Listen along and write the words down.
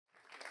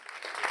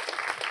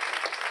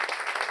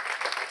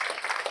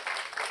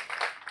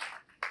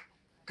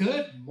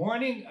Good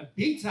morning,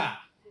 Ibiza.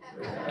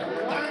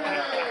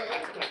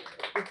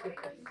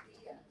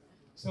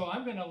 So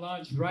I'm going to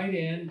launch right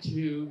in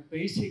to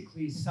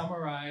basically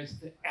summarize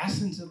the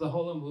essence of the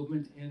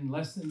Holomovement in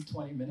less than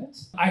 20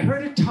 minutes. I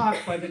heard a talk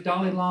by the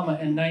Dalai Lama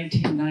in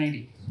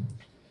 1990,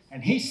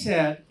 and he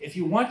said, if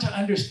you want to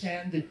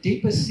understand the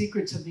deepest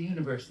secrets of the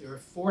universe, there are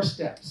 4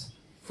 steps.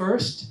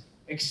 First,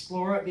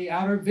 explore the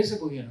outer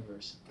visible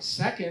universe.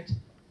 Second,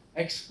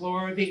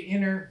 explore the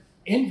inner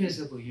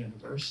invisible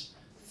universe.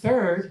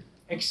 Third,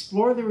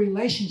 explore the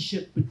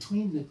relationship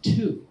between the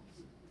two.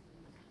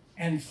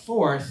 And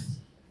fourth,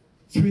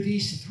 through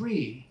these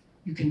 3,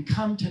 you can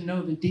come to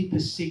know the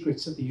deepest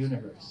secrets of the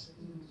universe.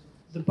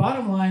 The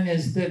bottom line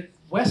is that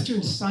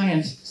Western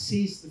science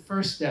sees the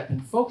first step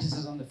and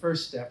focuses on the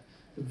first step,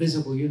 the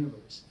visible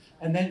universe.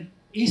 And then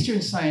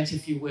Eastern science,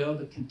 if you will,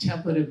 the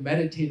contemplative,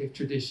 meditative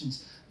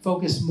traditions,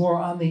 focus more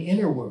on the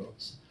inner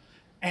worlds.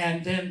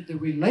 And then the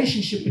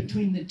relationship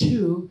between the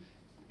two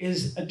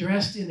is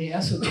addressed in the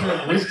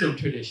esoteric wisdom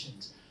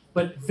traditions.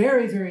 But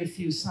very, very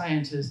few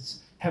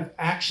scientists have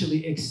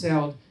actually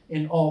excelled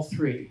in all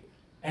 3.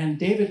 And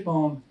David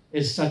Bohm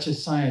is such a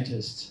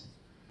scientist.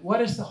 What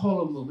is the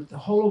Holomovement? The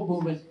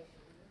Holomovement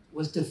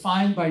was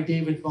defined by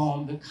David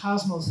Bohm. The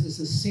cosmos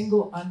is a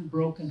single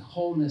unbroken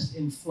wholeness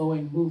in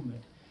flowing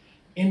movement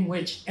in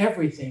which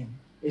everything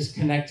is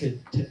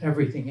connected to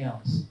everything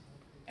else.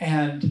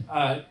 And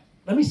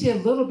let me say a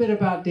little bit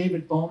about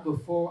David Bohm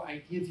before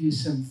I give you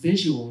some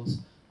visuals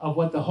of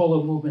what the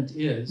Holomovement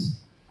is.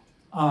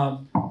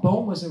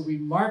 Bohm was a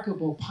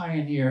remarkable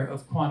pioneer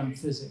of quantum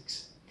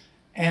physics.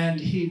 And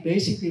he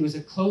basically was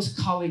a close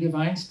colleague of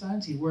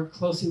Einstein's. He worked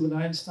closely with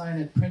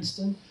Einstein at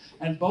Princeton.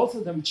 And both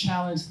of them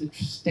challenged the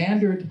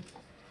standard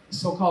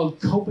so-called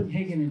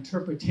Copenhagen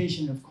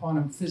interpretation of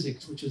quantum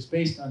physics, which was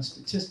based on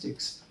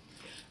statistics.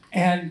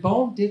 And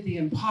Bohm did the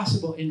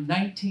impossible in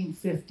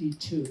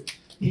 1952.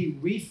 He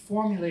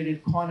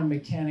reformulated quantum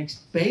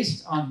mechanics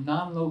based on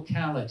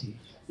non-locality,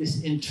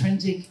 this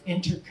intrinsic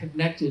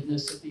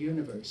interconnectedness of the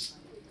universe.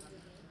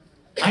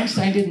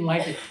 Einstein didn't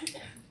like it.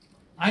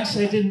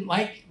 Einstein didn't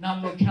like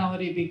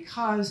non-locality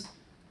because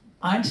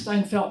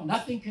Einstein felt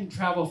nothing can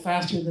travel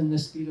faster than the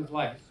speed of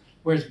light.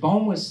 Whereas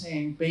Bohm was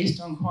saying,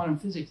 based on quantum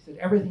physics, that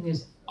everything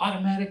is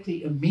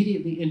automatically,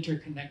 immediately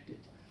interconnected.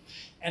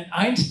 And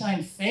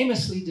Einstein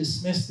famously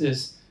dismissed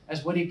this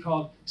as what he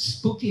called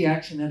spooky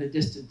action at a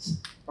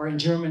distance, or in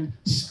German,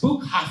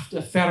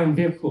 spukhafte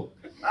Fernwirkung.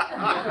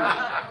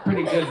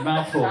 Pretty good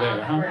mouthful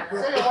there, huh?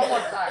 Say it one more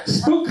time.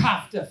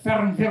 Spukhafte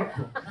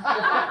Fernwirkung.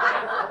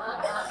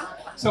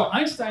 So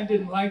Einstein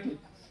didn't like it.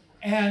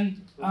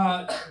 And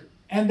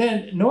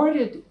then, nor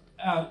did,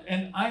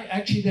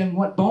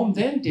 what Bohm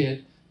then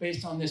did,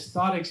 based on this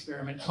thought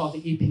experiment called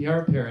the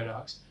EPR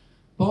paradox,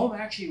 Bohm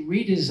actually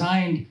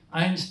redesigned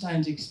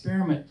Einstein's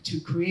experiment to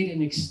create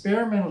an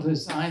experimental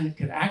design that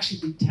could actually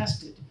be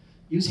tested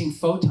using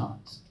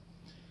photons.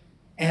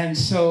 And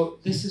so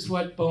this is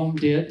what Bohm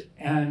did,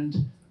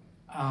 and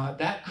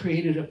that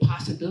created a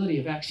possibility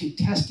of actually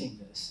testing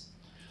this.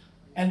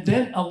 And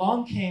then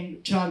along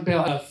came John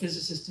Bell, a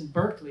physicist in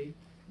Berkeley,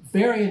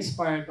 very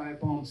inspired by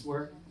Bohm's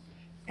work.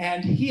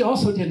 And he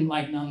also didn't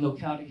like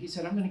non-locality. He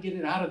said, I'm going to get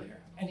it out of there.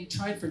 And he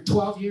tried for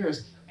 12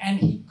 years, and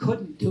he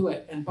couldn't do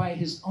it. And by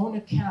his own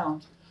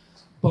account,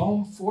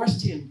 Bohm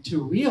forced him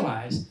to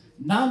realize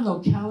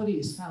non-locality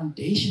is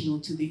foundational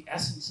to the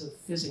essence of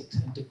physics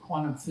and to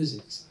quantum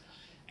physics.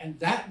 And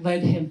that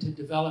led him to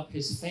develop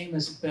his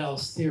famous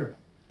Bell's theorem.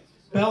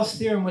 Bell's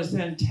theorem was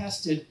then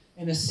tested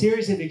in a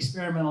series of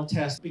experimental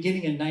tests,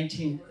 beginning in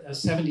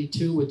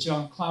 1972 with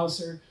John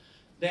Clauser,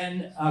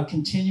 then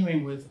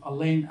continuing with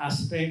Alain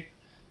Aspect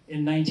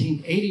in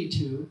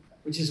 1982,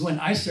 which is when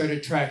I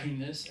started tracking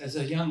this as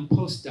a young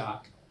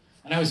postdoc.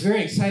 And I was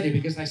very excited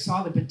because I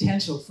saw the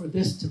potential for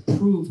this to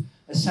prove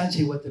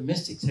essentially what the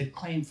mystics had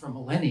claimed for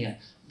millennia,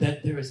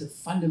 that there is a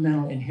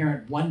fundamental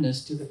inherent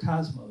oneness to the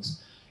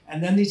cosmos.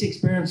 And then these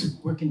experiments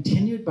were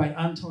continued by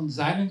Anton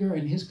Zeilinger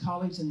and his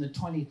colleagues in the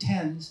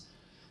 2010s.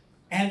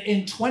 And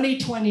in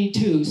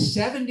 2022,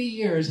 70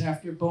 years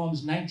after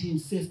Bohm's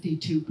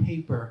 1952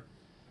 paper,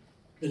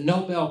 the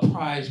Nobel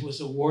Prize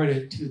was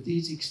awarded to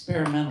these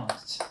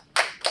experimentalists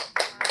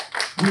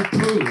who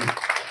proved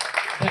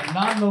that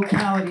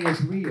non-locality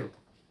is real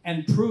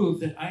and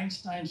proved that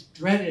Einstein's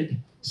dreaded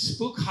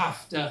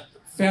spukhafte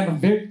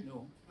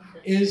Fernwirkung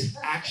is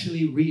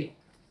actually real.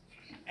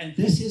 And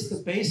this is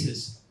the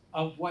basis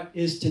of what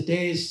is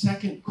today's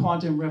second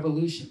quantum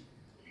revolution.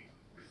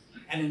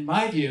 And in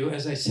my view,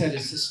 as I said,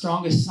 it's the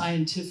strongest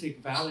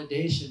scientific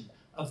validation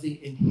of the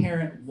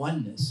inherent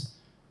oneness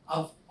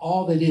of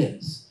all that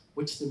is,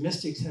 which the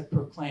mystics have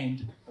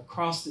proclaimed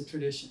across the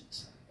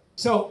traditions.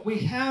 So we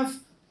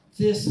have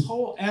this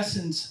whole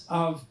essence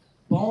of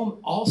Bohm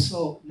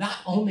also not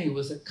only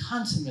was a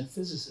consummate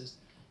physicist,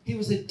 he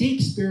was a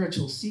deep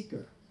spiritual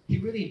seeker. He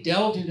really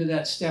delved into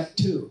that step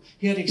too.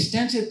 He had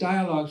extensive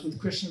dialogues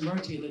with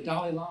Krishnamurti, the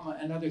Dalai Lama,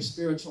 and other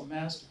spiritual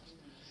masters.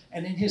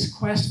 And in his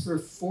quest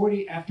for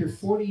after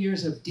 40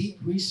 years of deep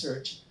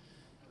research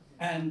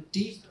and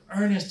deep,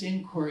 earnest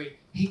inquiry,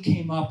 he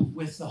came up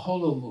with the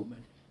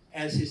Holomovement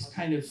as his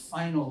kind of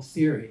final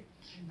theory.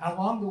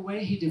 Along the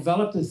way, he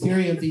developed the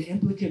theory of the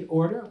implicate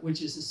order,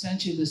 which is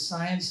essentially the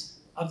science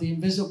of the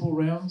invisible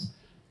realms,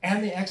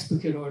 and the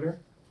explicate order,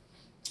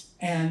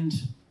 and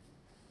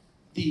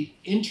the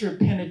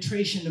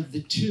interpenetration of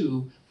the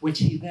two, which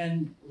he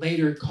then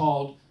later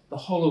called the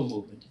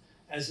Holomovement,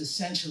 as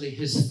essentially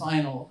his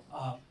final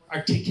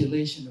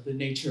articulation of the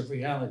nature of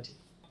reality.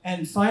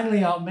 And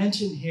finally, I'll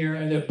mention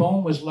here that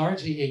Bohm was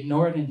largely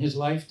ignored in his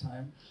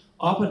lifetime.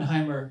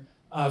 Oppenheimer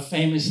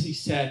famously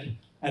said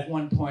at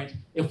one point,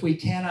 "If we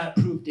cannot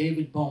prove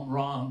David Bohm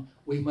wrong,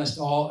 we must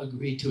all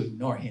agree to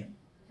ignore him."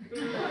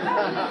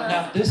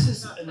 Now, this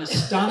is an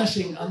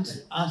astonishingly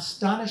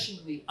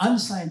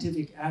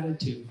unscientific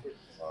attitude,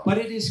 but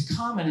it is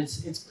common.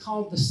 It's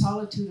called the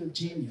solitude of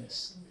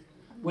genius.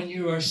 When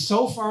you are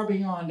so far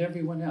beyond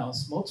everyone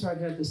else,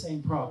 Mozart had the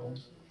same problem,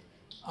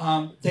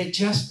 they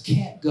just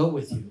can't go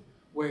with you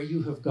where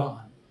you have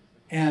gone.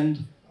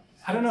 And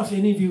I don't know if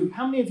any of you,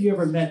 how many of you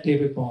ever met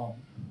David Bohm?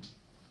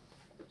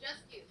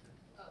 Just you.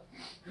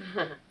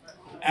 Oh.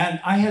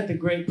 And I had the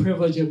great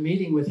privilege of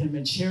meeting with him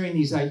and sharing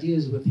these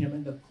ideas with him.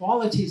 And the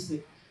qualities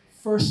that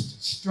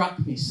first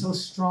struck me so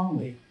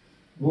strongly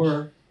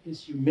were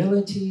his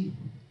humility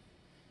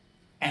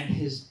and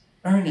his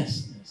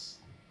earnestness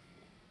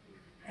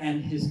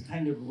and his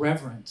kind of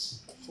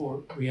reverence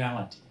for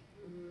reality.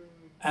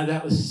 And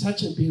that was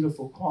such a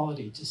beautiful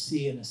quality to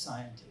see in a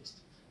scientist.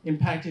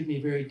 Impacted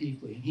me very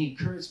deeply, and he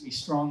encouraged me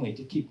strongly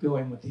to keep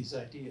going with these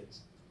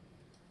ideas.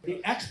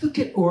 The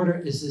explicate order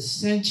is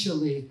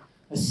essentially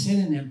a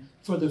synonym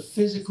for the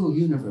physical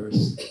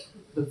universe,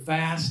 the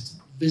vast,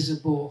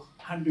 visible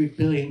 100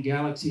 billion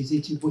galaxies,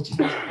 each of which has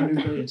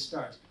 100 billion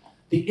stars.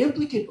 The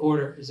implicate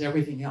order is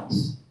everything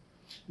else.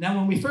 Now,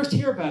 when we first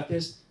hear about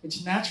this,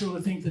 it's natural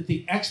to think that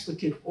the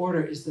explicate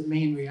order is the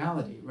main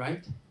reality,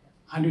 right?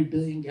 100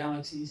 billion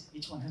galaxies,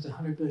 each one has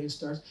 100 billion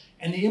stars,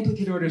 and the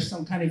implicate order is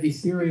some kind of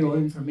ethereal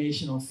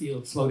informational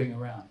field floating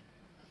around.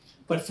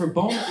 But for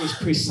Bohm, it was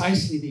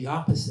precisely the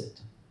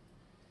opposite.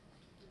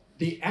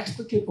 The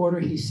explicate order,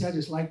 he said,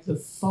 is like the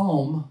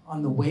foam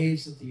on the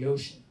waves of the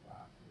ocean.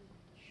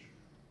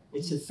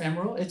 It's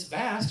ephemeral, it's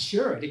vast,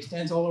 sure, it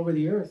extends all over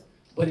the earth,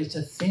 but it's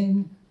a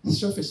thin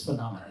surface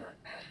phenomenon.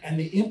 And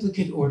the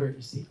implicate order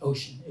is the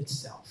ocean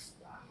itself.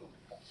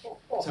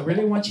 So I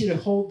really want you to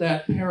hold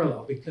that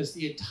parallel, because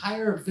the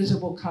entire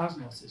visible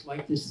cosmos is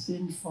like this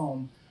thin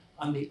foam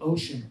on the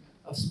ocean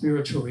of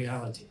spiritual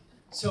reality.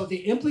 So the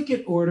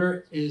implicate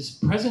order is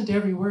present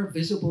everywhere,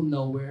 visible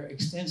nowhere,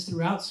 extends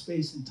throughout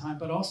space and time,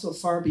 but also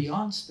far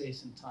beyond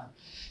space and time.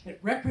 It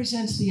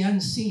represents the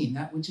unseen,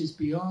 that which is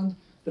beyond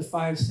the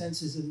five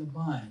senses in the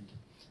mind.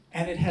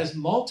 And it has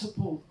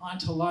multiple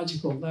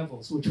ontological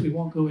levels, which we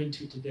won't go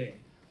into today,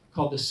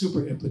 called the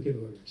super implicate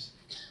orders.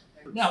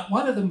 Now,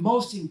 one of the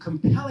most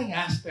compelling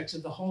aspects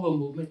of the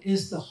Holomovement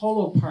is the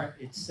holo part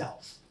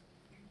itself.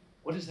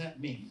 What does that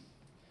mean?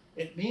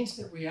 It means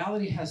that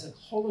reality has a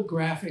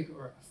holographic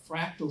or a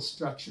fractal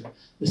structure.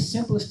 The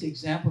simplest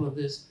example of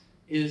this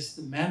is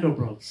the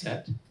Mandelbrot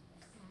set.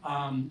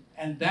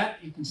 And that,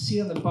 you can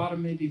see on the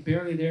bottom, maybe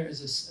barely there,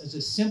 is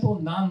a simple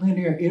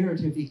nonlinear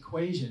iterative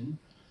equation.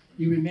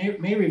 You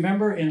may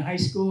remember in high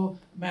school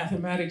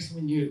mathematics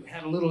when you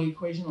had a little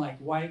equation like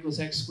y equals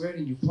x squared,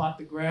 and you plot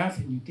the graph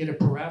and you get a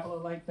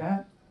parabola like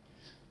that.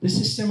 This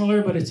is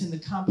similar, but it's in the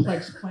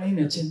complex plane.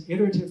 It's an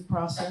iterative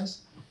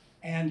process.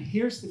 And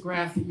here's the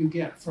graph that you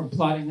get from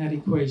plotting that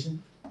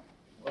equation.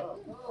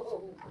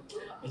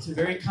 It's a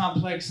very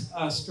complex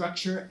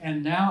structure.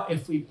 And now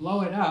if we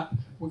blow it up,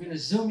 we're going to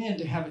zoom in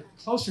to have a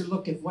closer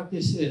look at what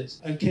this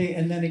is. Okay,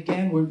 and then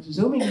again, we're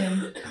zooming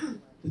in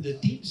the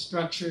deep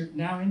structure,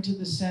 now into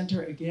the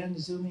center, again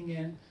zooming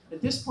in.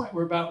 At this point,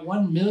 we're about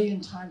 1 million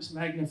times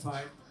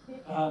magnified.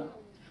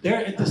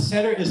 There at the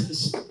center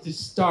is the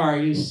star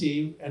you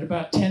see, at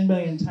about 10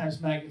 million times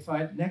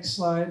magnified. Next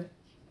slide.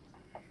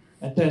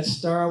 At that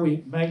star,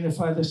 we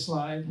magnify the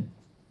slide,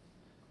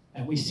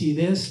 and we see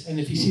this. And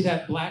if you see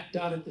that black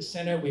dot at the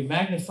center, we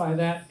magnify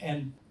that,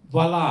 and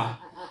voila.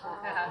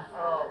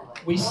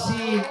 We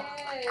see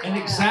an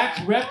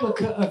exact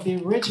replica of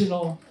the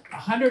original,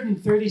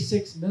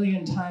 136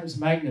 million times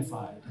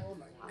magnified.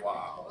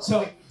 Wow.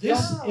 So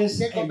this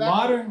is a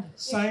modern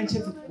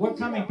scientific, we're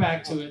coming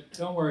back to it,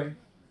 don't worry.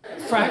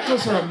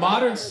 Fractals are a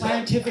modern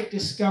scientific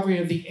discovery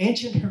of the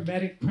ancient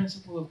Hermetic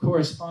principle of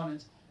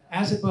correspondence,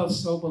 as above,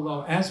 so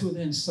below, as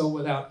within, so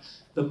without.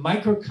 The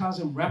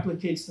microcosm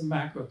replicates the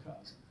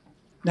macrocosm.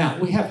 Now,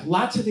 we have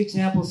lots of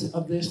examples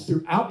of this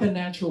throughout the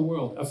natural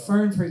world. A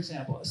fern, for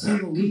example, a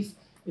single leaf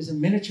is a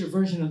miniature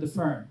version of the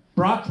fern.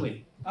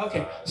 Broccoli.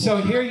 Okay, so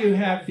here you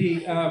have the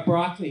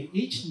broccoli.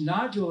 Each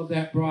nodule of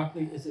that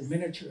broccoli is a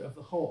miniature of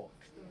the whole.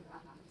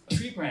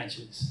 Tree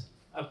branches.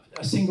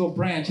 A single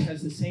branch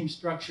has the same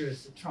structure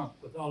as the trunk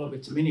with all of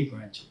its mini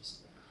branches.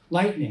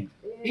 Lightning.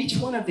 Each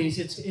one of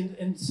these,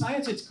 in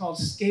science it's called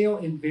scale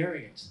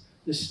invariance.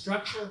 The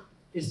structure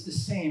is the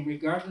same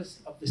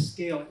regardless of the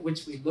scale at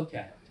which we look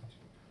at it.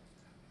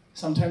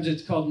 Sometimes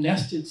it's called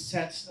nested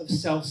sets of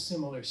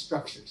self-similar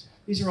structures.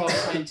 These are all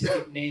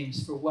scientific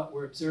names for what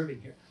we're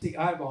observing here. The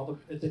eyeball,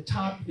 at the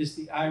top is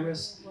the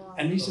iris,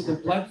 and these are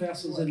the blood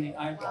vessels in the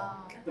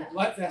eyeball. The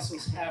blood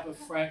vessels have a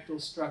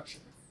fractal structure.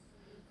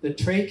 The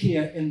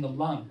trachea in the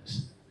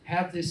lungs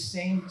have this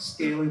same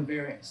scale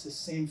invariance, this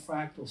same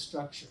fractal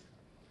structure.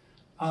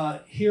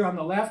 Here on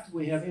the left,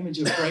 we have image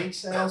of brain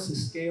cells. The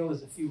scale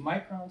is a few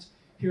microns.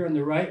 Here on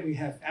the right, we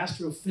have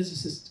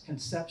astrophysicist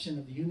conception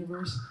of the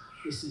universe.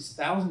 This is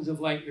thousands of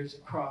light years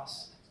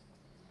across.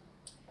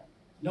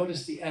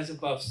 Notice the as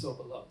above, so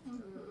below.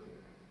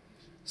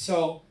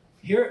 So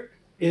here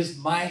is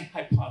my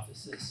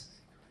hypothesis.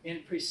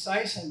 In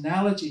precise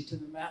analogy to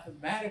the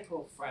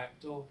mathematical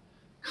fractal,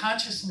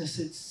 consciousness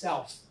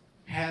itself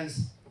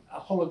has a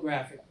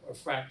holographic or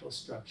fractal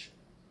structure.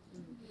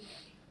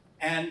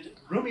 And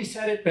Rumi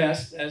said it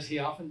best, as he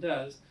often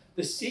does,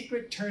 the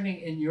secret turning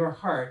in your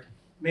heart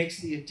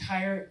makes the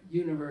entire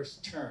universe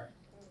turn.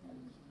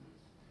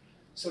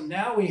 So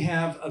now we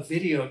have a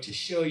video to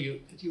show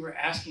you, if you were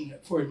asking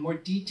for a more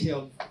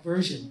detailed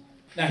version.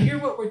 Now here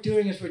what we're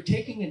doing is we're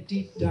taking a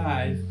deep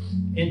dive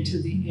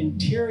into the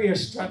interior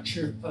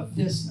structure of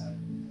this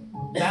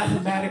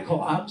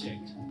mathematical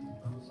object.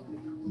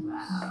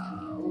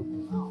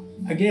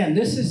 Again,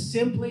 this is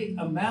simply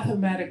a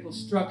mathematical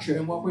structure,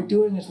 and what we're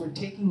doing is we're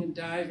taking a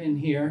dive in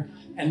here,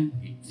 and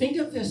think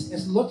of this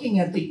as looking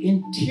at the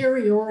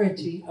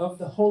interiority of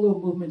the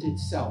Holomovement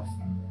itself.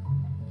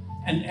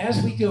 And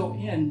as we go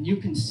in, you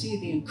can see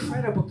the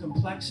incredible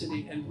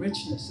complexity and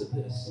richness of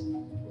this.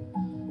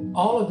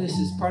 All of this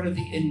is part of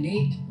the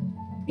innate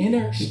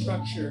inner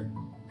structure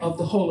of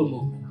the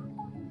Holomovement.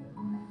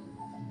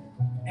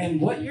 And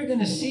what you're going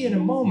to see in a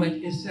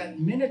moment is that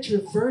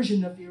miniature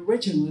version of the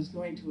original is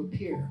going to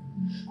appear.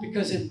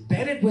 Because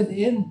embedded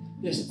within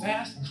this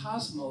vast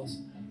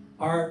cosmos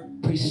are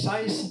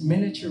precise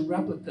miniature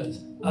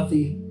replicas of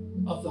the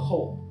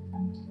whole.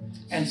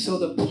 And so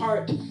the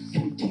part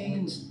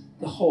contains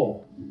the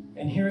whole.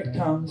 And here it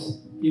comes.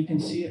 You can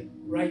see it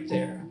right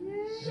there.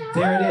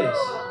 There it is.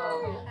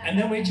 And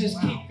then we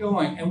just keep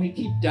going, and we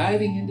keep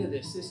diving into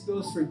this. This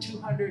goes for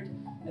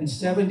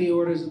 270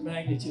 orders of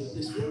magnitude,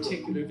 this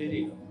particular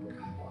video.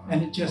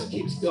 And it just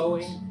keeps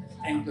going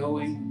and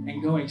going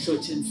and going. So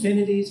it's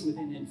infinities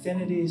within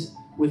infinities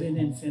within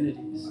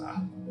infinities.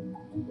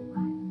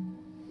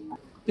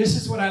 This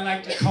is what I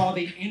like to call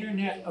the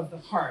internet of the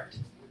heart.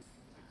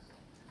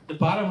 The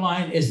bottom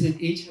line is that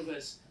each of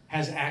us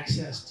has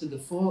access to the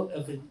full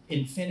of an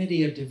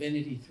infinity of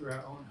divinity through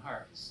our own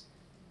hearts.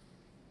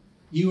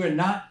 You are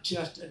not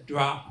just a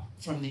drop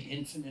from the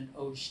infinite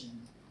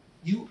ocean.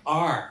 You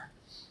are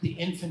the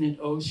infinite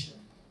ocean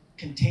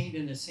contained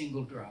in a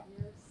single drop.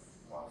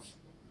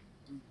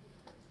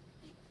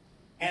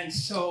 And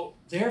so,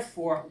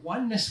 therefore,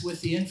 oneness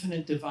with the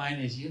infinite divine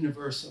is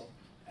universal.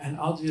 And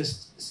I'll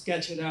just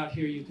sketch it out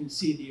here. You can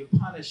see the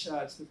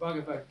Upanishads, the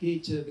Bhagavad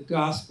Gita, the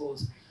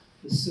Gospels,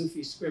 the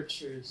Sufi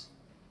scriptures,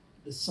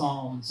 the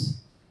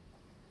Psalms.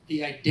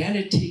 The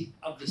identity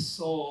of the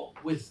soul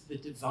with the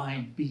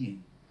divine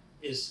being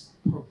is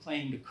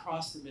proclaimed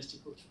across the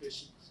mystical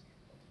traditions.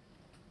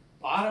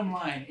 Bottom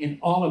line in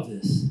all of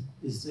this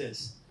is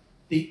this: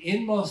 the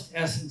inmost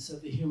essence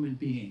of the human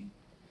being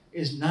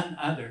is none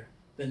other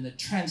than the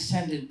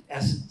transcendent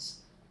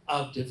essence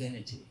of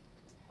divinity,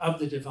 of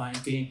the divine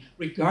being,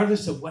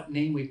 regardless of what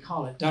name we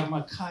call it.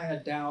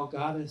 Dharmakaya, Tao,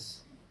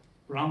 Goddess,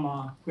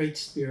 Brahma, Great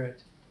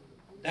Spirit.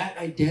 That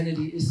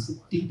identity is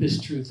the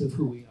deepest truth of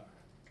who we are.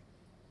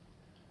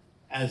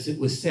 As it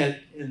was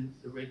said in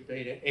the Rig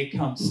Veda,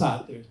 Ekam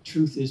Sat, their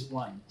truth is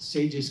one.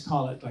 Sages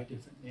call it by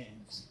different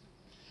names.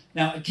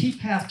 Now, a key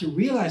path to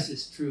realize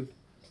this truth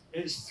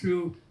is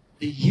through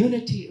the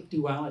unity of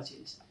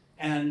dualities.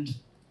 And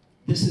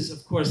this is,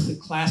 of course, the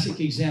classic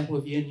example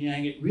of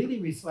yin-yang. It really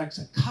reflects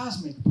a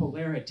cosmic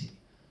polarity,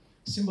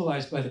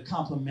 symbolized by the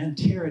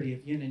complementarity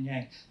of yin and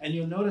yang. And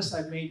you'll notice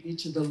I've made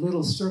each of the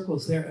little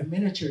circles there a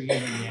miniature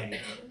yin and yang,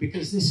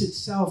 because this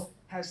itself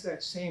has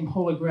that same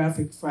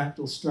holographic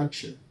fractal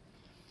structure.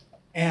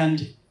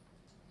 And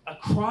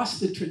across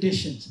the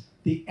traditions,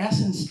 the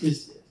essence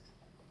is this.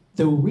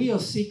 The real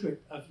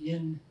secret of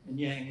yin and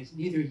yang is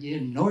neither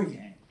yin nor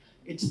yang.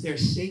 It's their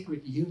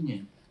sacred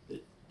union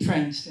that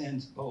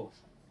transcends both.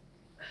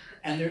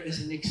 And there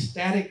is an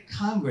ecstatic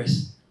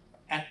congress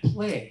at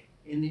play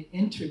in the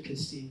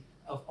intricacy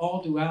of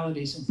all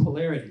dualities and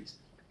polarities,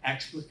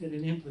 explicate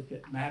and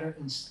implicate, matter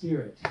and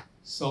spirit,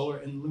 solar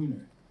and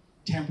lunar,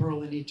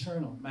 temporal and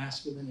eternal,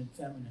 masculine and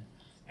feminine.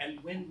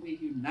 And when we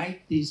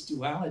unite these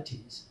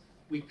dualities,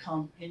 we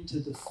come into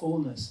the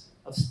fullness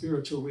of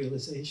spiritual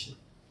realization.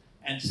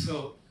 And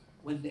so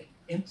when the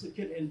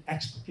implicate and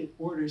explicate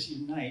orders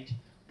unite,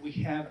 we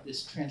have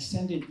this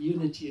transcendent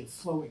unity of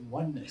flowing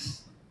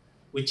oneness,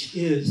 which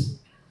is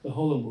the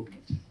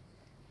Holomovement.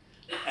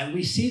 And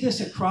we see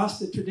this across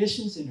the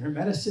traditions in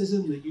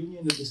Hermeticism, the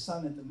union of the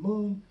sun and the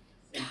moon,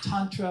 in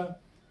Tantra,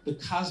 the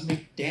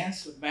cosmic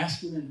dance of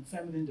masculine and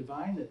feminine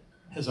divine that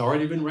has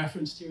already been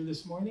referenced here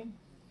this morning.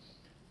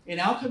 In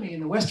alchemy, in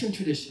the Western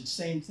tradition,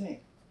 same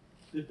thing.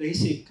 the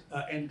basic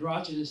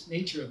androgynous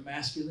nature of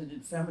masculine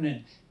and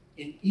feminine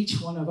in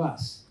each one of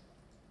us.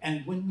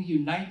 And when we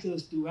unite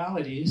those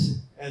dualities,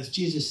 as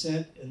Jesus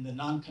said in the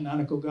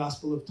non-canonical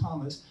Gospel of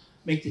Thomas,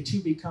 make the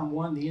two become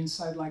one, the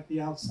inside like the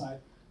outside,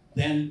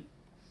 then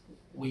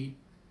we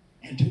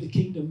enter the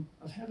kingdom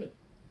of heaven.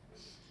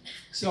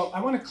 So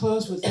I want to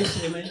close with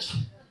this image.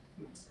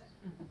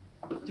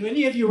 Do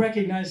any of you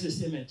recognize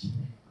this image?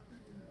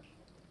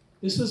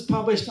 This was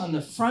published on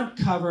the front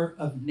cover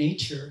of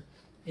Nature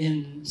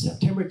in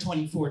September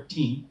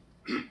 2014.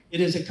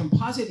 It is a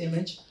composite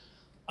image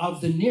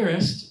of the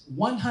nearest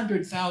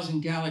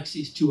 100,000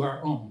 galaxies to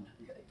our own.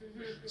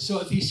 So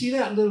if you see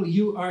that little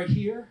 "you are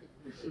here,"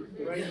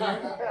 right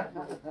here,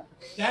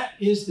 that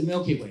is the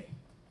Milky Way.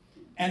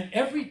 And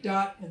every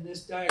dot in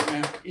this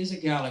diagram is a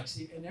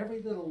galaxy, and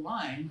every little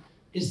line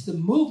is the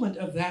movement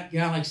of that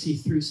galaxy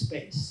through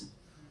space.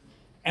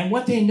 And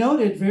what they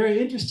noted, very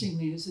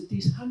interestingly, is that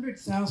these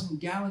 100,000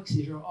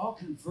 galaxies are all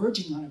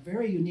converging on a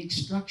very unique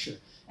structure.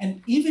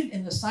 And even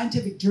in the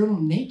scientific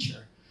journal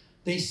Nature,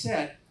 they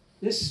said,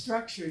 this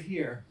structure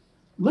here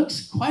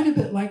looks quite a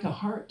bit like a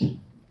heart.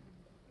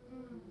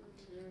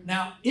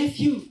 Now,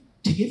 to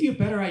give you a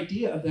better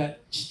idea of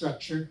that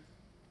structure,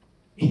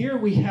 here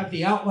we have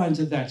the outlines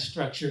of that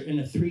structure in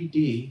a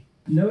 3D.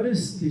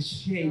 Notice the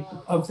shape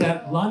of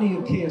that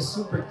Laniakea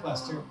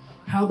supercluster,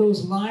 how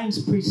those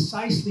lines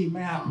precisely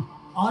map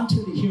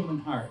onto the human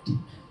heart.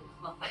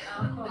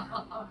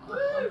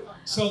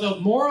 So the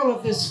moral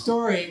of this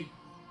story,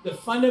 the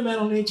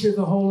fundamental nature of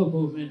the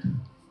Holomovement,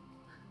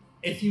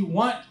 if you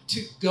want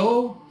to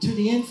go to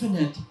the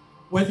infinite,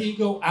 whether you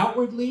go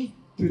outwardly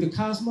through the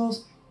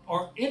cosmos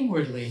or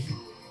inwardly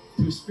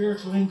through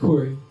spiritual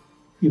inquiry,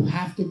 you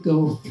have to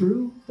go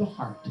through the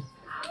heart.